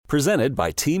Presented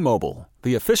by T-Mobile,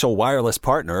 the official wireless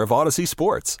partner of Odyssey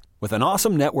Sports. With an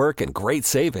awesome network and great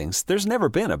savings, there's never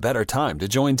been a better time to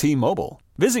join T-Mobile.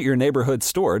 Visit your neighborhood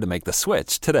store to make the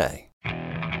switch today.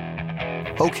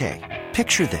 Okay,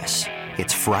 picture this.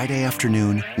 It's Friday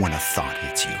afternoon when a thought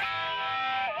hits you.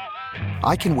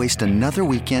 I can waste another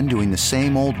weekend doing the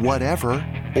same old whatever,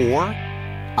 or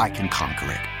I can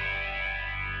conquer it.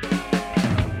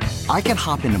 I can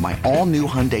hop into my all-new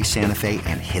Hyundai Santa Fe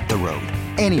and hit the road.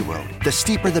 Any road. The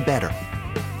steeper, the better.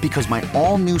 Because my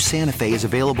all-new Santa Fe is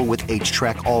available with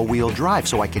H-Track all-wheel drive,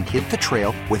 so I can hit the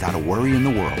trail without a worry in the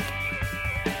world.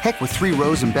 Heck, with 3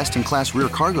 rows and best-in-class rear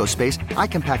cargo space, I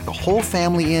can pack the whole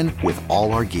family in with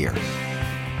all our gear.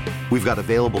 We've got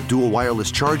available dual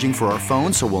wireless charging for our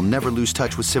phones, so we'll never lose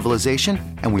touch with civilization,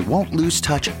 and we won't lose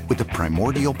touch with the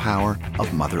primordial power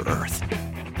of Mother Earth.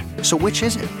 So which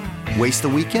is it? Waste the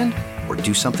weekend or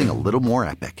do something a little more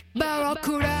epic?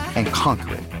 And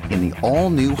conquer it in the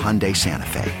all-new Hyundai Santa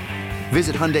Fe.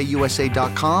 Visit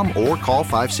HyundaiUSA.com or call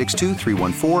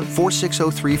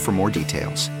 562-314-4603 for more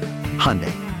details.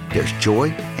 Hyundai, there's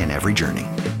joy in every journey.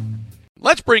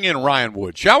 Let's bring in Ryan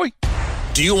Wood, shall we?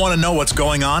 Do you want to know what's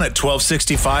going on at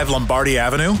 1265 Lombardi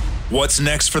Avenue? What's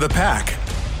next for the Pack?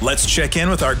 Let's check in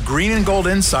with our green and gold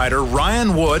insider,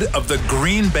 Ryan Wood of the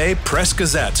Green Bay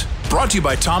Press-Gazette. Brought to you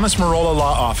by Thomas Marola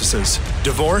Law Offices.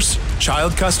 Divorce,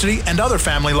 child custody, and other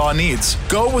family law needs.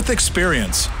 Go with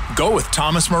experience. Go with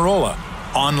Thomas Marola.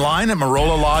 Online at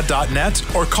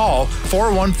marolalaw.net or call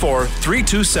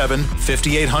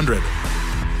 414-327-5800.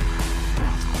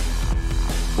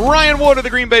 Ryan Wood of the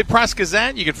Green Bay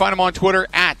Press-Gazette. You can find him on Twitter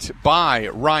at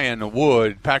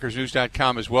 @ByRyanWood.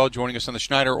 PackersNews.com as well, joining us on the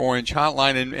Schneider Orange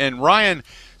Hotline. And Ryan,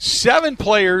 7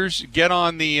 players get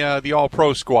on the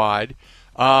All-Pro squad.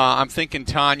 I'm thinking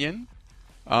Tonyan,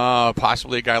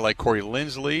 possibly a guy like Corey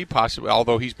Linsley, possibly,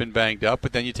 although he's been banged up.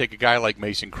 But then you take a guy like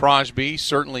Mason Crosby,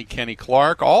 certainly Kenny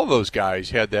Clark. All those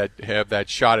guys have that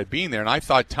shot at being there. And I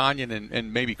thought Tonyan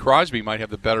and maybe Crosby might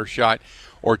have the better shot,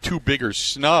 or 2 bigger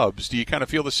snubs. Do you kind of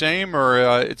feel the same,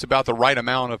 or it's about the right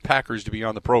amount of Packers to be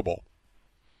on the Pro Bowl?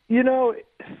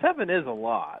 7 is a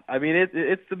lot. I mean,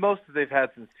 it's the most that they've had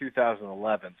since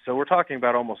 2011. So we're talking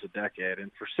about almost a decade. And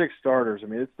for 6 starters, I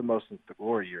mean, it's the most since the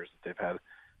glory years that they've had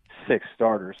 6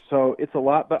 starters. So it's a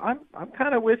lot. But I'm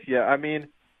kind of with you. I mean,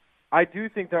 I do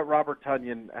think that Robert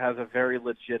Tonyan has a very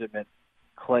legitimate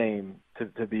claim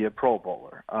to be a Pro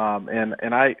Bowler.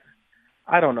 And I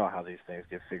don't know how these things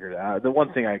get figured out. The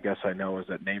one thing I guess I know is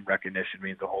that name recognition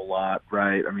means a whole lot,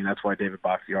 right? I mean, that's why David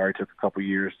Bakhtiari took a couple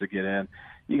years to get in.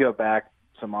 You go back,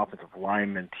 some offensive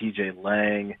linemen, T.J.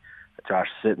 Lang, Josh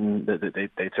Sitton,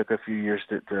 they took a few years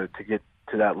to get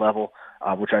to that level,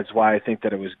 which is why I think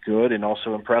that it was good and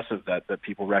also impressive that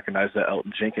people recognize that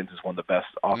Elton Jenkins is one of the best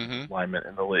offensive linemen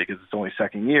in the league. It's only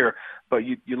second year. But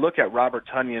you look at Robert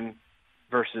Tonyan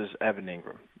versus Evan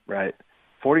Ingram, right?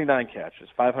 49 catches,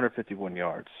 551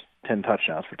 yards, 10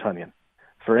 touchdowns for Tonyan.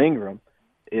 For Ingram,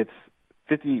 it's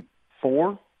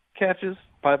 54 catches,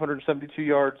 572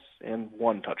 yards, and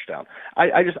 1 touchdown.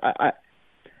 I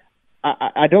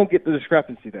don't get the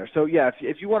discrepancy there. So yeah,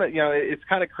 if you want to, it's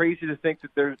kind of crazy to think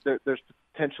that there's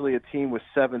potentially a team with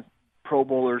 7 Pro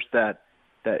Bowlers that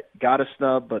got a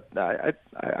snub, but I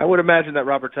would imagine that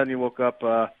Robert Tonyan woke up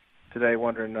today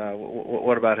wondering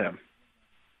what about him.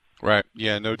 Right.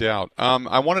 Yeah, no doubt.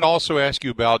 I wanted to also ask you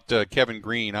about Kevin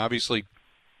Green. Obviously,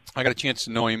 I got a chance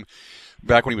to know him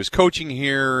back when he was coaching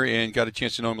here and got a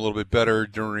chance to know him a little bit better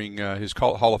during his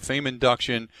Hall of Fame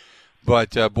induction.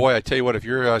 But, boy, I tell you what, if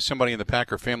you're somebody in the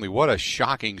Packer family, what a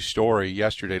shocking story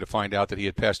yesterday to find out that he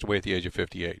had passed away at the age of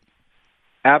 58.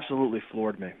 Absolutely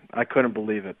floored me. I couldn't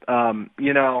believe it. I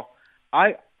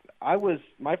was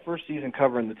 – my first season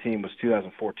covering the team was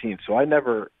 2014, so I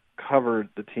never – covered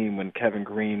the team when Kevin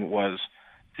Green was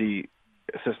the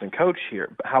assistant coach here.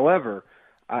 However,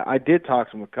 I did talk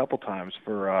to him a couple times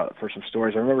for some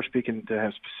stories. I remember speaking to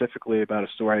him specifically about a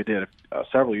story I did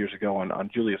several years ago on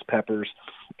Julius Peppers,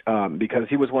 because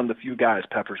he was one of the few guys,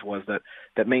 Peppers was, that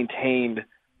maintained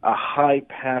a high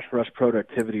pass rush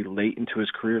productivity late into his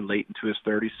career, late into his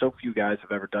 30s. So few guys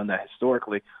have ever done that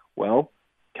historically. Well,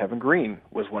 Kevin Green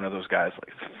was one of those guys.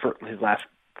 Like for his last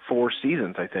 4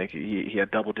 seasons, I think he had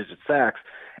double-digit sacks,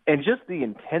 and just the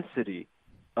intensity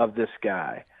of this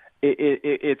guy,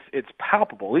 it's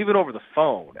palpable, even over the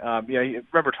phone. I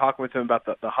remember talking with him about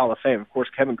the Hall of Fame. Of course,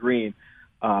 Kevin Green,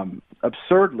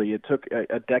 absurdly, it took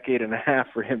a decade and a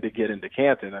half for him to get into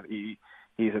Canton.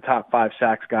 He's a top 5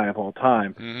 sacks guy of all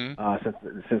time,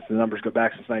 since the numbers go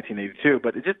back since 1982.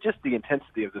 But just the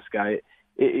intensity of this guy,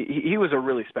 he was a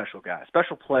really special guy,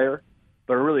 special player.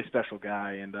 a really special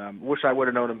guy. And wish I would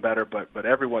have known him better. But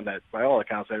everyone that, by all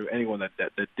accounts, anyone that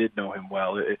did know him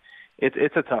well,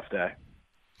 it's a tough day.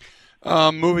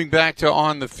 Moving back to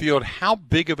on the field, how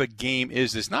big of a game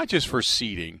is this? Not just for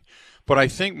seeding, but I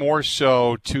think more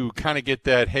so to kind of get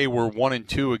that, hey, we're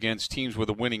 1-2 against teams with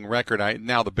a winning record.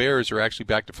 Now the Bears are actually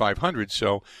back to 500,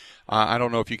 so I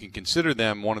don't know if you can consider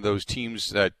them one of those teams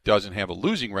that doesn't have a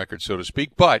losing record, so to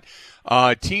speak. But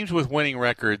teams with winning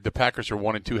record, the Packers are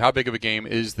 1-2. How big of a game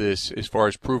is this as far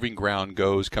as proving ground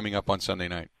goes coming up on Sunday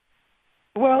night?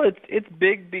 Well, it's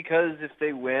big because if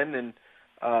they win and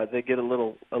they get a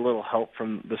little help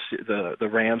from the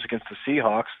Rams against the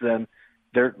Seahawks, then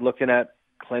they're looking at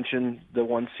clinching the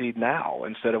 1 seed now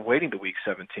instead of waiting to week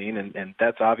 17, and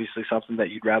that's obviously something that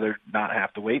you'd rather not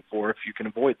have to wait for if you can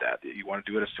avoid that. You want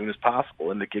to do it as soon as possible,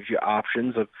 and it gives you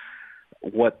options of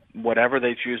whatever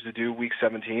they choose to do week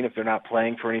 17. If they're not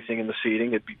playing for anything in the seeding,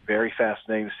 it'd be very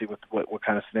fascinating to see what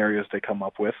kind of scenarios they come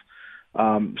up with.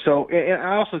 So, and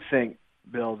I also think,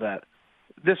 Bill, that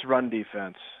this run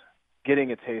defense,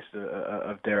 getting a taste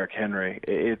of Derrick Henry,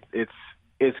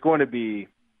 it's going to be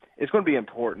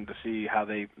important to see how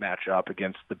they match up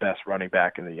against the best running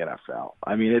back in the NFL.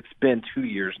 I mean, it's been 2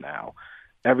 years now.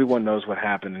 Everyone knows what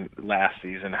happened last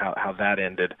season, how that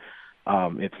ended.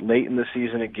 It's late in the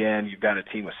season again. You've got a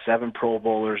team with 7 Pro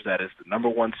Bowlers that is the number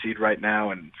 1 seed right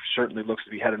now, and certainly looks to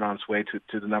be headed on its way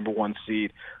to the number 1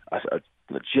 seed, a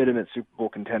legitimate Super Bowl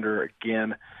contender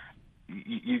again.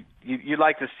 You'd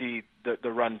like to see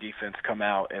the run defense come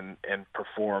out and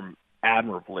perform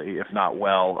admirably, if not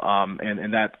well,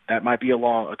 and that might be a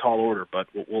tall order, but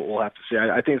we'll have to see.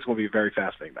 I think it's going to be a very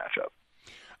fascinating matchup.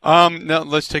 Now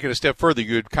let's take it a step further.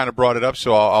 You had kind of brought it up,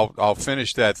 so I'll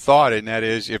finish that thought, and that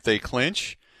is, if they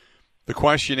clinch, the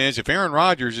question is, if Aaron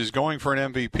Rodgers is going for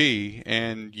an MVP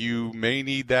and you may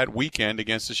need that weekend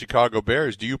against the Chicago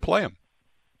Bears, do you play him?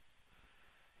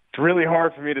 It's really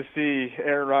hard for me to see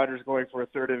Aaron Rodgers going for a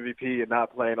third MVP and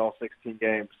not playing all 16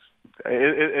 games.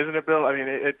 Isn't it, Bill? I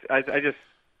mean,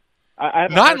 I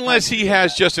not unless he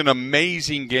has just an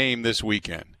amazing game this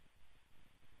weekend.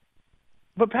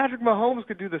 But Patrick Mahomes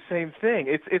could do the same thing.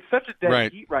 It's such a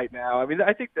dead heat right now. I mean,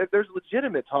 I think that there's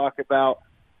legitimate talk about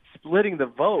splitting the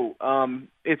vote.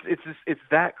 It's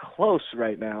that close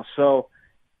right now. So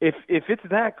if it's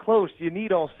that close, you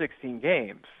need all 16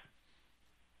 games.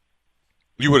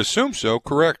 You would assume so,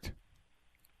 correct?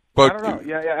 But I don't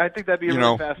know. Yeah, I think that'd be a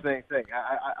really fascinating thing.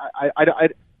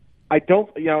 I don't.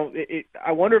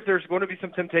 I wonder if there's going to be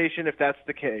some temptation, if that's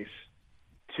the case,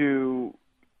 to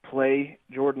play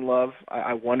Jordan Love.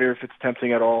 I wonder if it's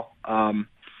tempting at all.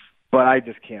 But I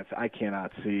just can't. I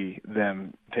cannot see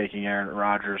them taking Aaron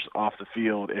Rodgers off the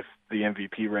field if the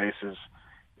MVP race is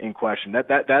in question.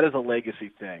 That is a legacy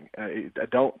thing. I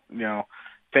don't.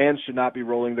 Fans should not be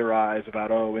rolling their eyes about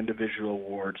individual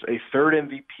awards. A third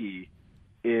MVP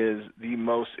is the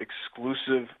most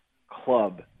exclusive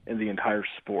club in the entire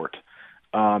sport.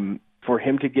 For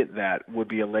him to get that would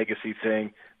be a legacy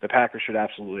thing. The Packers should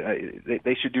absolutely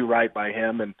they should do right by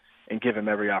him and give him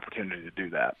every opportunity to do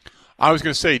that. I was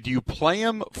going to say, do you play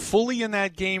him fully in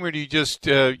that game, or do you just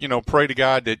pray to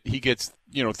God that he gets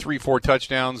 3-4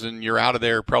 touchdowns and you're out of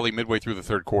there probably midway through the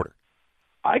third quarter?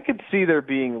 I could see there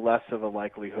being less of a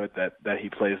likelihood that he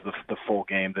plays the full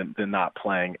game than not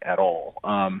playing at all.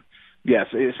 Yes,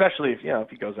 especially if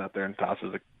he goes out there and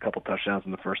tosses a couple touchdowns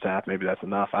in the first half, maybe that's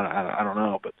enough. I don't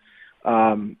know, but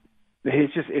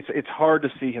it's hard to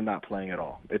see him not playing at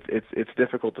all. It's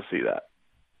difficult to see that.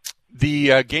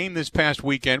 The game this past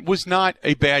weekend was not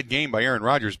a bad game by Aaron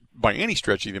Rodgers by any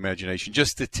stretch of the imagination.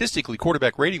 Just statistically,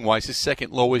 quarterback rating-wise, his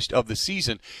second lowest of the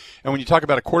season. And when you talk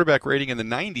about a quarterback rating in the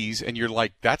 90s and you're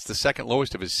like, that's the second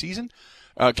lowest of his season,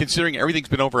 considering everything's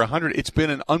been over 100, it's been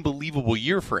an unbelievable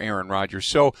year for Aaron Rodgers.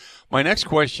 So my next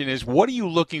question is, what are you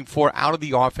looking for out of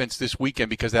the offense this weekend?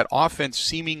 Because that offense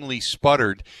seemingly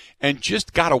sputtered and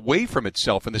just got away from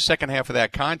itself in the second half of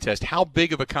that contest. How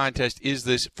big of a contest is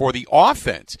this for the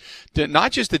offense?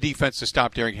 Not just the defense to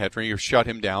stop Derrick Henry or shut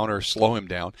him down or slow him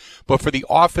down, but for the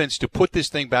offense to put this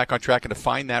thing back on track and to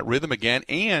find that rhythm again.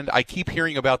 And I keep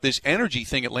hearing about this energy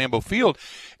thing at Lambeau Field,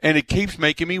 and it keeps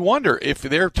making me wonder, if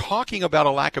they're talking about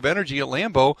a lack of energy at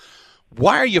Lambeau,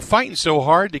 why are you fighting so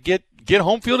hard to get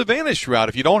home field advantage throughout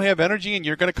if you don't have energy and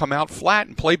you're going to come out flat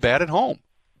and play bad at home?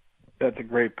 That's a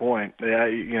great point.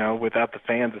 Yeah, without the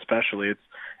fans especially,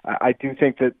 I do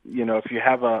think that if you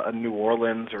have a New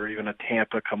Orleans or even a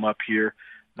Tampa come up here,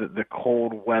 the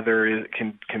cold weather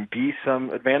can be some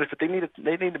advantage, but they need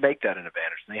to make that an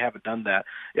advantage, and they haven't done that.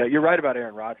 Yeah, you're right about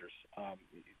Aaron Rodgers.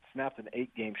 Snapped an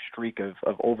 8-game streak of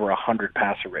over 100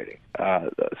 passer rating.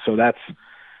 So that's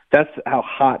that's how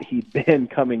hot he'd been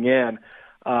coming in.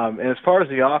 And as far as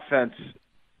the offense,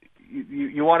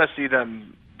 you want to see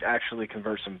them actually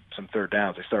convert some third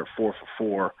downs. They start 4 for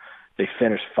 4. They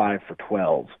finish 5 for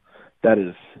 12.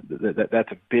 That's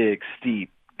a big,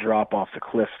 steep drop off the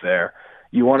cliff there.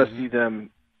 You want to see them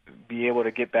be able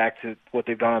to get back to what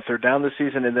they've done on third down this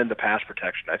season, and then the pass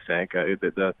protection, I think.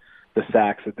 The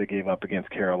sacks that they gave up against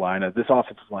Carolina. This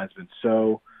offensive line's been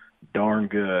so darn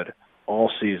good all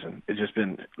season. It's just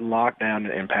been locked down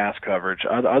in pass coverage.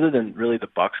 Other than really the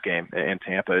Bucs game in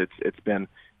Tampa, it's been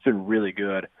really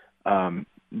good.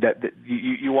 That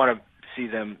you want to see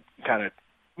them kind of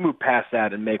move past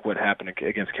that and make what happened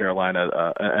against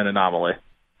Carolina an anomaly.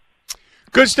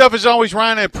 Good stuff as always,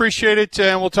 Ryan. I appreciate it,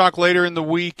 and we'll talk later in the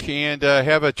week. And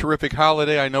have a terrific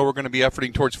holiday. I know we're going to be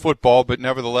efforting towards football, but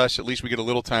nevertheless, at least we get a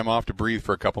little time off to breathe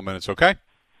for a couple minutes. Okay?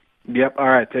 Yep. All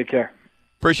right. Take care.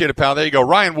 Appreciate it, pal. There you go.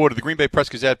 Ryan Wood of the Green Bay Press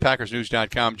Gazette,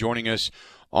 PackersNews.com, joining us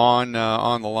on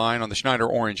the line on the Schneider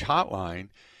Orange Hotline.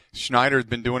 Schneider's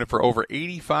been doing it for over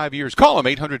 85 years. Call him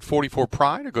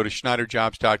 844-PRIDE or go to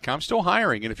SchneiderJobs.com. Still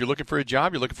hiring. And if you're looking for a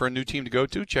job, you're looking for a new team to go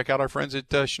to, check out our friends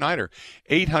at Schneider.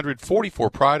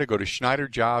 844-PRIDE or go to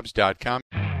SchneiderJobs.com.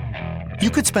 You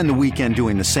could spend the weekend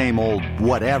doing the same old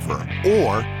whatever,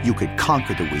 or you could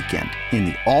conquer the weekend in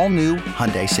the all-new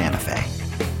Hyundai Santa Fe.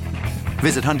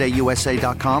 Visit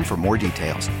HyundaiUSA.com for more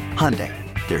details. Hyundai,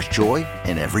 there's joy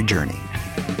in every journey.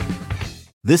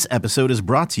 This episode is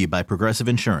brought to you by Progressive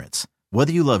Insurance.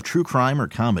 Whether you love true crime or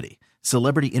comedy,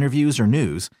 celebrity interviews or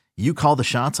news, you call the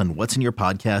shots on what's in your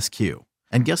podcast queue.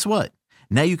 And guess what?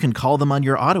 Now you can call them on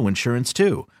your auto insurance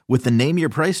too with the Name Your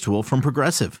Price tool from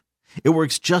Progressive. It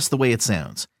works just the way it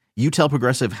sounds. You tell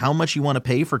Progressive how much you want to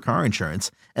pay for car insurance,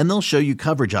 and they'll show you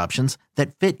coverage options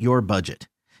that fit your budget.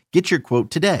 Get your quote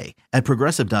today at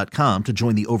Progressive.com to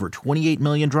join the over 28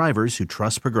 million drivers who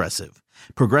trust Progressive.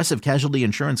 Progressive Casualty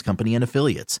Insurance Company and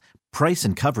Affiliates. Price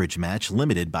and coverage match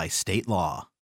limited by state law.